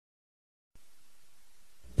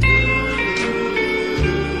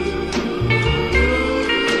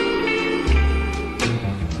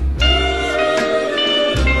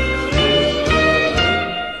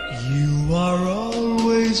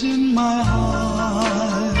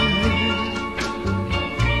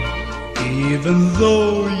even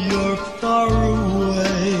though you're far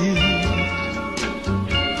away.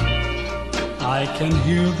 I can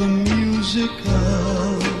hear the music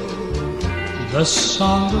of the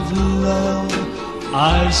song of love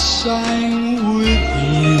I sang with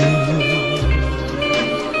you.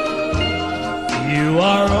 You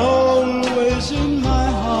are always in my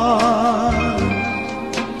heart,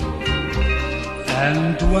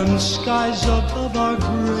 and when skies above are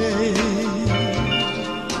gray,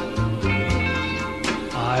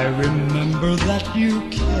 I remember that you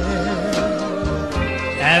care.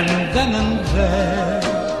 And then and there,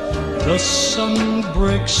 the sun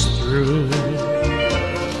breaks through.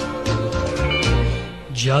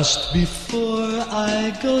 Just before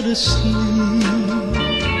I go to sleep,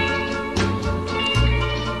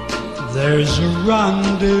 there's a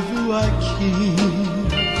rendezvous I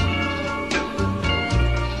keep,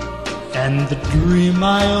 and the dream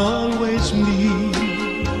I always meet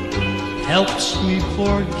helps me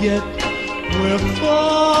forget we're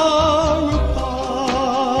far apart.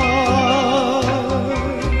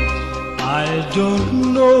 I don't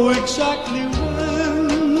know exactly when,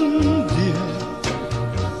 dear,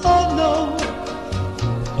 oh no,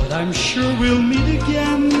 but I'm sure we'll meet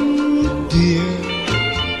again, dear.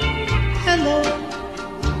 Hello,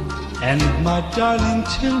 and my darling,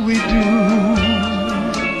 till we do,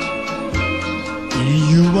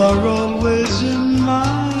 you are always in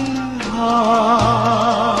my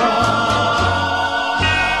heart.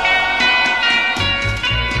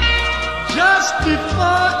 Just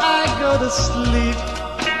before I go to sleep,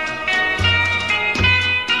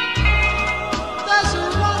 there's a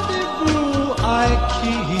rendezvous I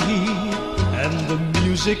keep, and the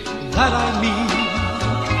music that I meet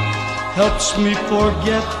helps me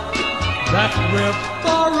forget that we're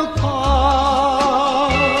far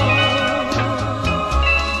apart.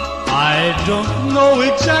 I don't know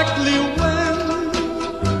exactly when,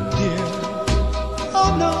 dear,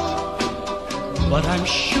 oh no, but I'm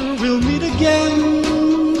sure we'll meet again,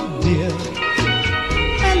 dear.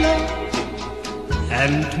 Hello,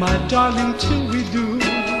 and my darling, till we do,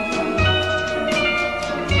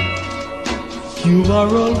 you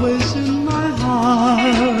are always in my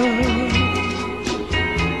heart.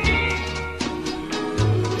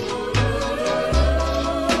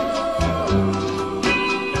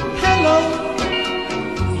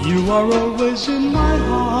 You are always in my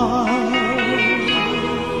heart.